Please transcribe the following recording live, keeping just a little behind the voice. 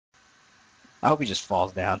I hope he just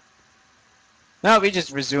falls down. No, he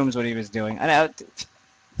just resumes what he was doing. I know.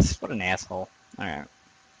 What an asshole. Alright.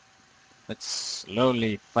 Let's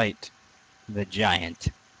slowly fight the giant.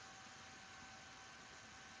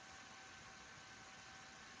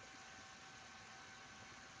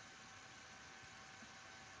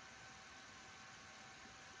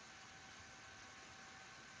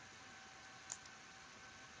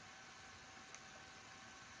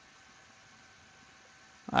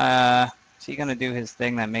 Is he gonna do his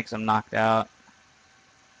thing that makes him knocked out?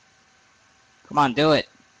 Come on, do it.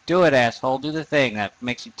 Do it, asshole. Do the thing that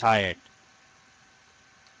makes you tired.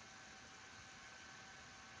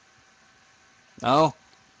 No?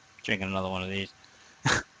 Drinking another one of these.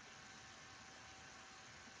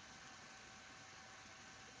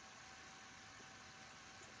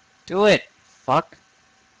 Do it! Fuck.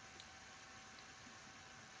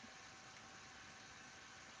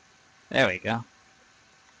 There we go.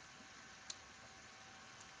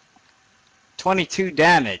 22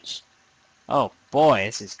 damage. Oh boy,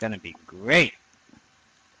 this is gonna be great.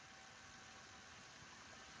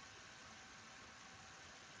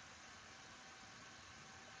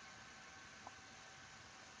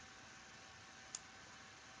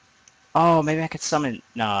 Oh, maybe I could summon...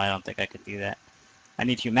 No, I don't think I could do that. I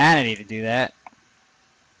need humanity to do that.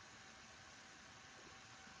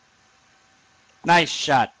 Nice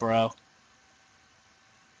shot, bro.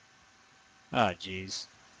 Oh, jeez.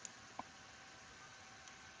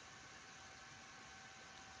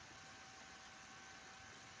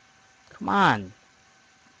 Come on.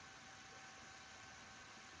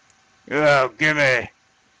 Oh, gimme.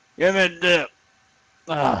 Gimme the...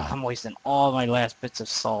 Ugh, I'm wasting all my last bits of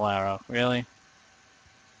soul arrow. Really?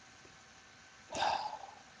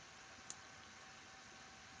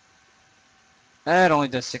 That only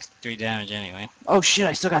does 63 damage anyway. Oh shit,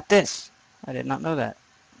 I still got this! I did not know that.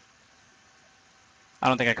 I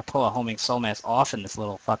don't think I could pull a homing soul mass off in this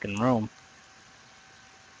little fucking room.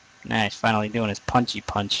 Nah, he's finally doing his punchy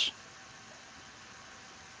punch.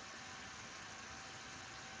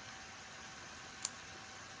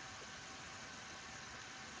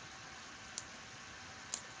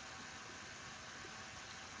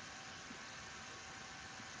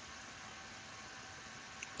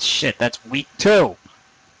 Shit, that's weak too!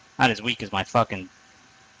 Not as weak as my fucking...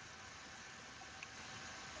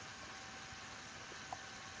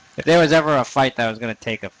 If there was ever a fight that was gonna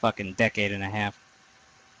take a fucking decade and a half.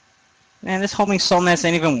 Man, this homing soul mass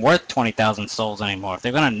ain't even worth 20,000 souls anymore. If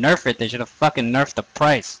they're gonna nerf it, they should have fucking nerfed the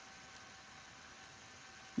price.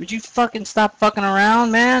 Would you fucking stop fucking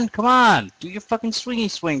around, man? Come on! Do your fucking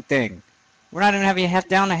swingy swing thing. We're not even having you half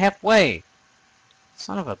down to halfway.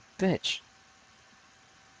 Son of a bitch.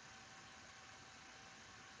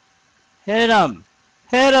 Hit him!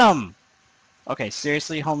 Hit him! Okay,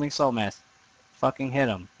 seriously, homing soul mass. Fucking hit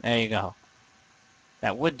him. There you go.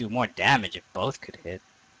 That would do more damage if both could hit.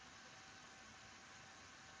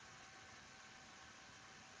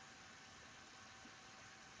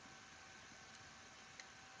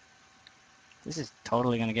 This is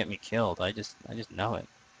totally gonna get me killed. I just know it.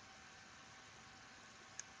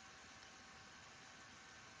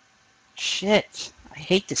 Shit! I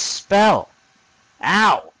hate this spell.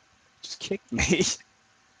 Ow! Just kicked me.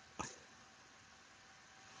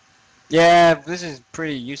 Yeah, this is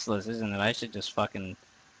pretty useless, isn't it? I should just fucking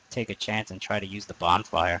take a chance and try to use the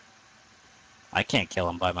bonfire. I can't kill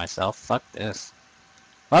him by myself. Fuck this.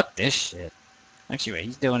 Fuck this shit. Actually, wait,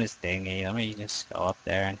 he's doing his thingy. Let me just go up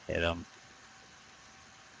there and hit him.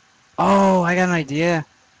 Oh, I got an idea.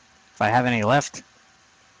 If I have any left.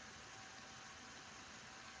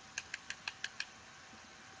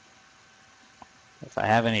 If I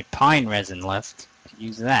have any pine resin left, I could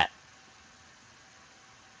use that.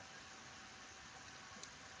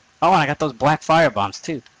 Oh, and I got those black fire bombs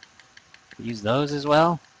too. Could use those as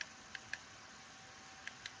well.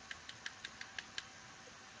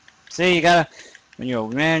 See, you gotta, when you're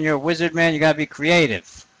a man, you're a wizard, man, you gotta be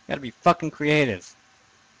creative. You gotta be fucking creative.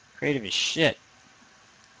 Creative as shit.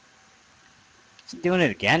 Is he doing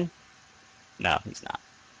it again? No, he's not.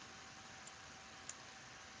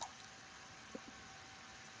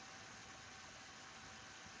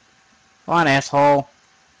 Come on, asshole.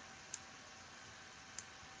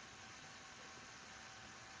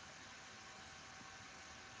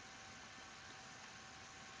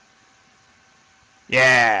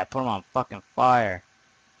 Yeah, put him on fucking fire.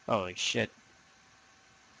 Holy shit.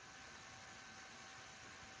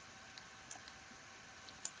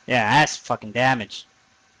 Yeah, that's fucking damage.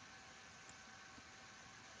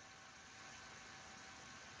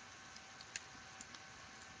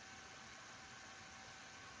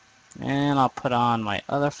 And I'll put on my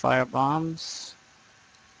other fire bombs.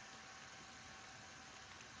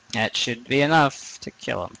 That should be enough to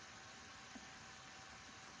kill him.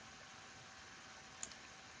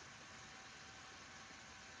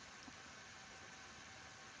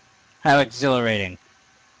 How exhilarating.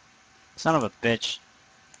 Son of a bitch.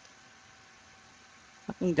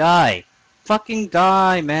 Fucking die. Fucking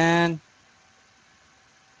die, man.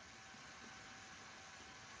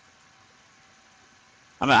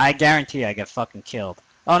 I mean, I guarantee I get fucking killed.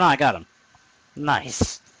 Oh no, I got him.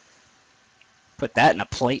 Nice. Put that in a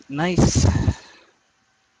plate. Nice.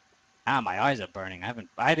 Ah, my eyes are burning.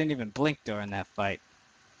 I didn't even blink during that fight.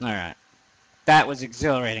 Alright. That was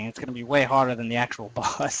exhilarating. It's gonna be way harder than the actual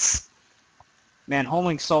boss. Man,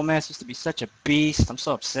 homing soul mass used to be such a beast. I'm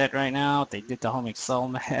so upset right now what they did to homing soul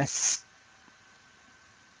mass.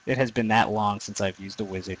 It has been that long since I've used a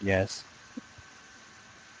wizard, yes.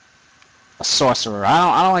 A sorcerer.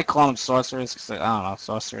 I don't like calling them sorcerers because I don't know,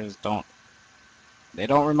 sorcerers they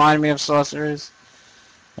don't remind me of sorcerers.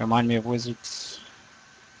 They remind me of wizards.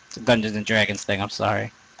 It's a Dungeons and Dragons thing, I'm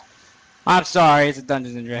sorry. I'm sorry, it's a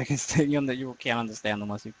Dungeons and Dragons thing. You can't understand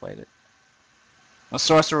unless you played it. A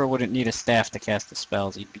sorcerer wouldn't need a staff to cast the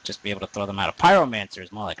spells. He'd just be able to throw them out. A pyromancer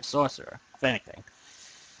is more like a sorcerer, if anything.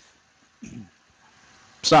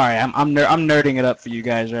 Sorry, I'm nerding it up for you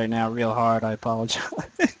guys right now, real hard. I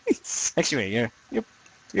apologize. Actually, you're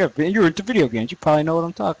into video games. You probably know what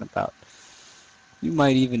I'm talking about. You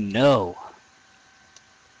might even know.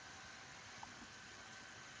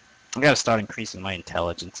 I gotta start increasing my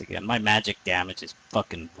intelligence again. My magic damage is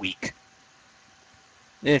fucking weak.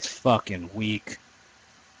 It's fucking weak.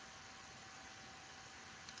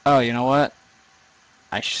 Oh, you know what?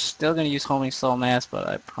 I'm still gonna use homing soul mass, but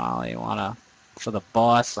I probably wanna, for the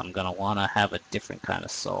boss, I'm gonna wanna have a different kind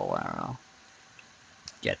of soul. I don't know.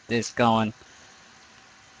 Get this going.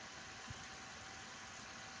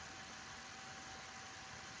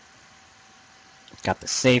 Got the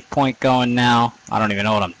save point going now. I don't even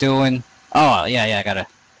know what I'm doing. Oh, yeah,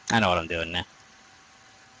 I know what I'm doing now.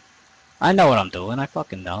 I know what I'm doing. I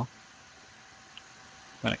fucking know.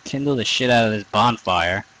 I'm gonna kindle the shit out of this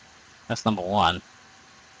bonfire. That's number one.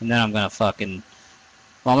 And then I'm gonna fucking...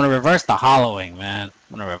 Well, I'm gonna reverse the hollowing, man.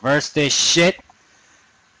 I'm gonna reverse this shit.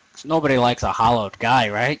 'Cause nobody likes a hollowed guy,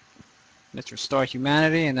 right? Let's restore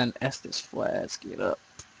humanity and then Estus Flask it up.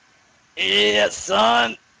 Yeah,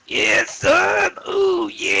 son! Yeah, son! Ooh,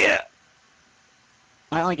 yeah!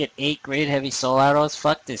 I only get 8 great heavy soul arrows?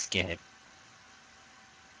 Fuck this game.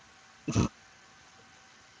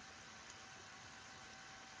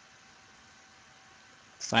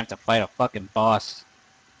 It's time to fight a fucking boss.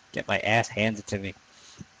 Get my ass handed to me.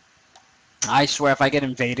 I swear if I get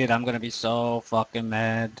invaded, I'm gonna be so fucking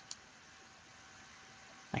mad.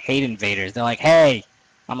 I hate invaders. They're like, hey!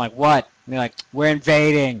 I'm like, what? And they're like, we're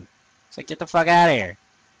invading! It's like, get the fuck out of here.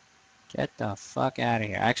 Get the fuck out of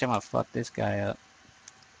here. Actually, I'm gonna fuck this guy up.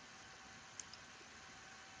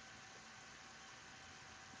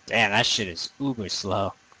 Damn, that shit is uber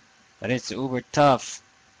slow. But it's uber tough.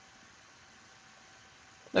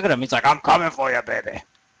 Look at him. He's like, I'm coming for you, baby.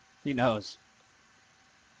 He knows.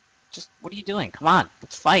 Just, what are you doing? Come on.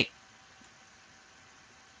 Let's fight.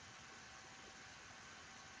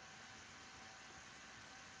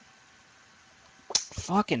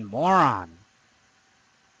 Fucking moron.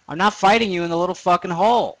 I'm not fighting you in the little fucking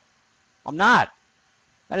hole. I'm not.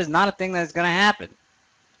 That is not a thing that's gonna happen.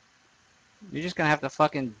 You're just gonna have to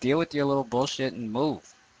fucking deal with your little bullshit and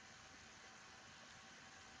move.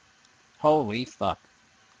 Holy fuck.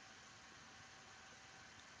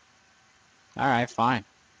 Alright, fine.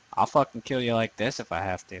 I'll fucking kill you like this if I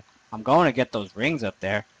have to. I'm going to get those rings up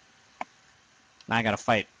there. Now I gotta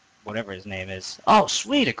fight whatever his name is. Oh,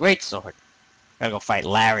 sweet, a greatsword. Gotta go fight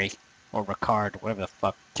Larry. Or Ricard, whatever the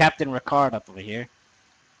fuck. Captain Ricard up over here.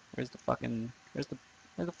 Where's the fucking... Where's the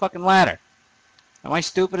fucking ladder? Am I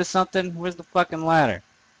stupid or something? Where's the fucking ladder?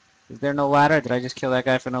 Is there no ladder? Did I just kill that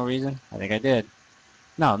guy for no reason? I think I did.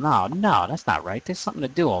 No, that's not right. There's something to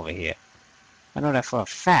do over here. I know that for a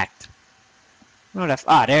fact. I know that...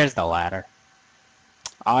 Ah, there's the ladder.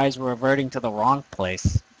 Eyes were reverting to the wrong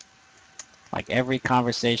place. Like every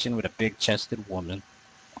conversation with a big-chested woman.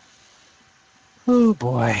 Oh,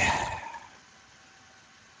 boy.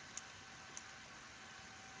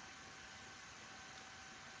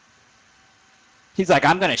 He's like,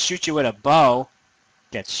 I'm gonna shoot you with a bow.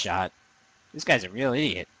 Gets shot. This guy's a real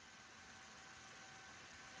idiot.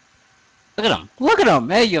 Look at him. Look at him.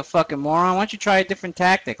 Hey, you fucking moron. Why don't you try a different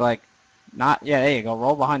tactic? Like, not... Yeah, there you go.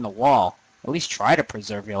 Roll behind the wall. At least try to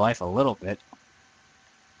preserve your life a little bit.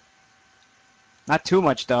 Not too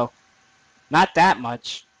much, though. Not that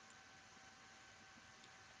much.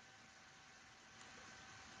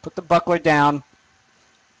 Put the buckler down.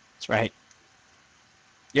 That's right.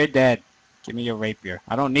 You're dead. Give me your rapier.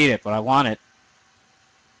 I don't need it, but I want it.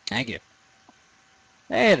 Thank you.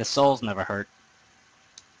 Hey, the souls never hurt.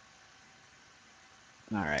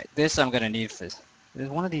 Alright, this I'm gonna need for...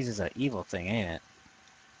 One of these is an evil thing, ain't it?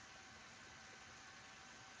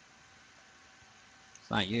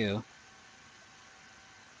 It's not you.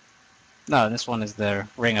 No, this one is the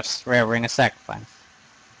rare ring of sacrifice.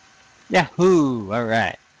 Yahoo!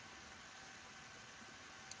 Alright.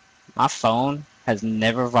 My phone has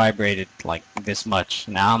never vibrated like this much.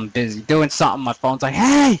 Now I'm busy doing something, my phone's like,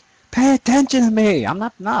 hey! Pay attention to me! I'm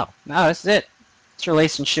not... No, that's it. This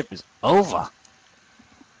relationship is over.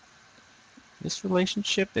 This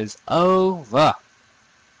relationship is over.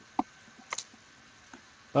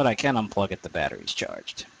 But I can unplug it, the battery's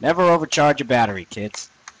charged. Never overcharge a battery, kids.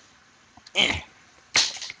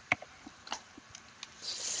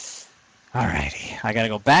 Alrighty, I gotta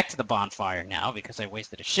go back to the bonfire now because I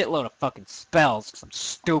wasted a shitload of fucking spells because I'm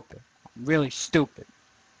stupid. I'm really stupid.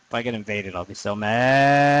 If I get invaded, I'll be so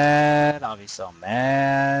mad. I'll be so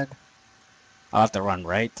mad. I'll have to run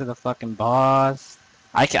right to the fucking boss.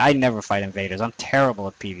 I never fight invaders. I'm terrible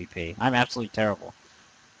at PvP. I'm absolutely terrible.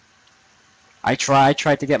 I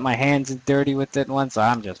tried to get my hands dirty with it once.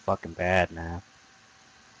 I'm just fucking bad, man.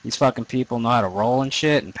 These fucking people know how to roll and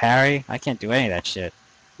shit and parry. I can't do any of that shit.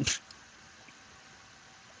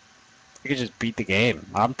 I could just beat the game.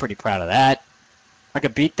 I'm pretty proud of that. I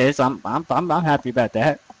could beat this. I'm happy about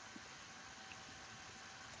that.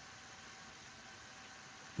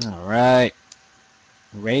 All right.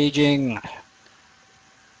 Raging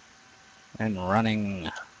and running.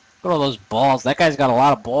 Look at all those balls. That guy's got a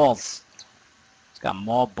lot of balls. He's got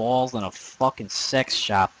more balls than a fucking sex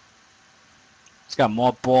shop. He's got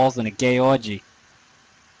more balls than a gay orgy.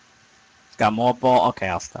 He's got more ball. Okay,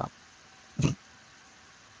 I'll stop.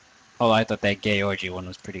 Oh, I thought that gay orgy one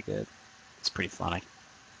was pretty good. It's pretty funny.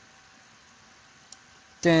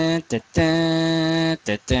 Dun, dun, dun,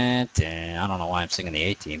 dun, dun, dun. I don't know why I'm singing the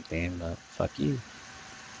A-Team theme, but fuck you.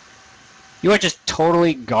 You are just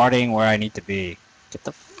totally guarding where I need to be. Get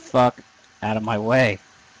the fuck out of my way.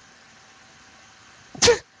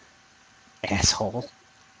 Asshole.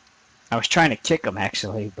 I was trying to kick him,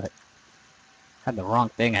 actually, but had the wrong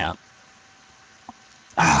thing out.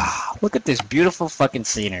 Ah, look at this beautiful fucking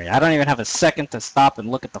scenery. I don't even have a second to stop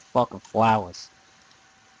and look at the fucking flowers.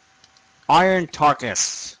 Iron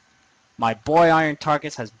Tarkus. My boy Iron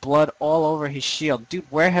Tarkus has blood all over his shield. Dude,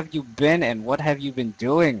 where have you been and what have you been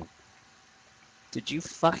doing? Did you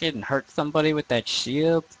fucking hurt somebody with that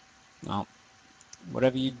shield? No.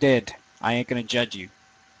 Whatever you did, I ain't gonna judge you.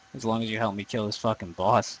 As long as you help me kill this fucking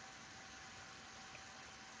boss.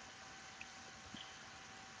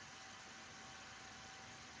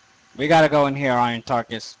 We gotta go in here, Iron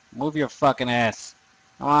Tarkus. Move your fucking ass.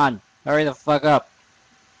 Come on, hurry the fuck up.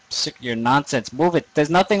 I'm sick of your nonsense. Move it. There's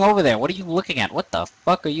nothing over there. What are you looking at? What the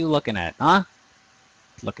fuck are you looking at, huh?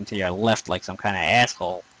 Looking to your left like some kind of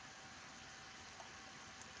asshole.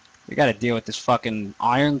 We gotta deal with this fucking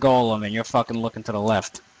iron golem and you're fucking looking to the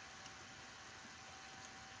left.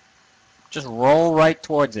 Just roll right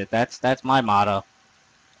towards it. That's my motto.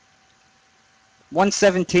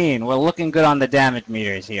 117. We're looking good on the damage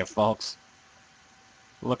meters here, folks.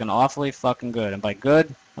 We're looking awfully fucking good. And by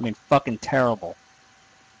good, I mean fucking terrible.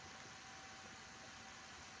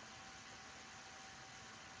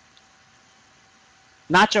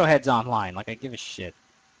 Nacho Head's online. Like, I give a shit.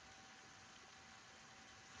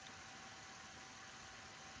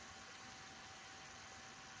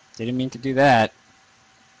 Didn't mean to do that.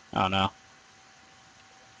 Oh, no.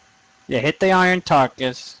 Yeah, hit the Iron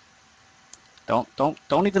Tarkus.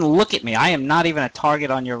 Don't even look at me. I am not even a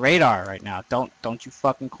target on your radar right now. Don't you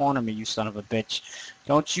fucking corner me, you son of a bitch.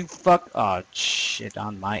 Don't you fuck... Oh, shit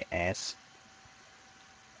on my ass.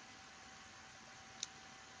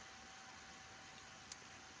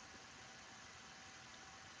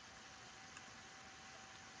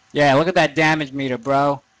 Yeah, look at that damage meter,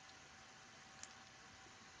 bro.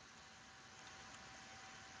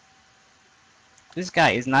 This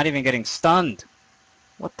guy is not even getting stunned.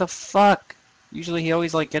 What the fuck? Usually he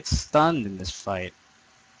always, like, gets stunned in this fight.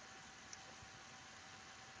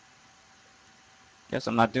 Guess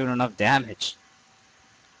I'm not doing enough damage.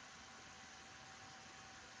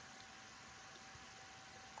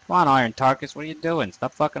 Come on, Iron Tarkus, what are you doing?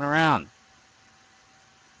 Stop fucking around.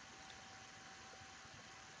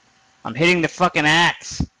 I'm hitting the fucking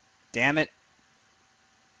axe. Damn it.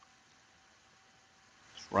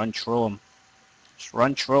 Just run through him. Just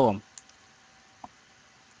run through him.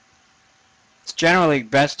 It's generally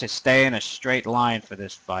best to stay in a straight line for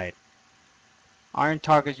this fight. Iron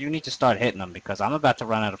targets, you need to start hitting them because I'm about to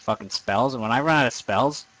run out of fucking spells, and when I run out of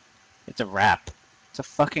spells, it's a wrap. It's a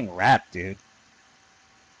fucking wrap, dude.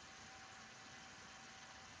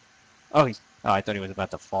 Oh, oh, I thought he was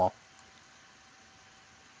about to fall.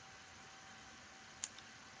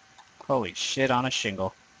 Holy shit on a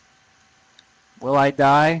shingle. Will I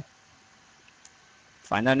die?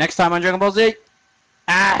 Find out next time on Dragon Ball Z.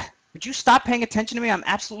 Ah! Would you stop paying attention to me? I'm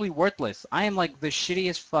absolutely worthless. I am like the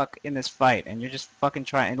shittiest fuck in this fight, and you're just fucking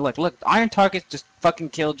trying. And look, Iron Target just fucking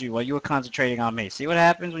killed you while you were concentrating on me. See what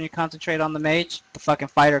happens when you concentrate on the mage? The fucking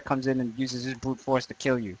fighter comes in and uses his brute force to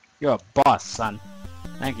kill you. You're a boss, son.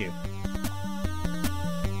 Thank you.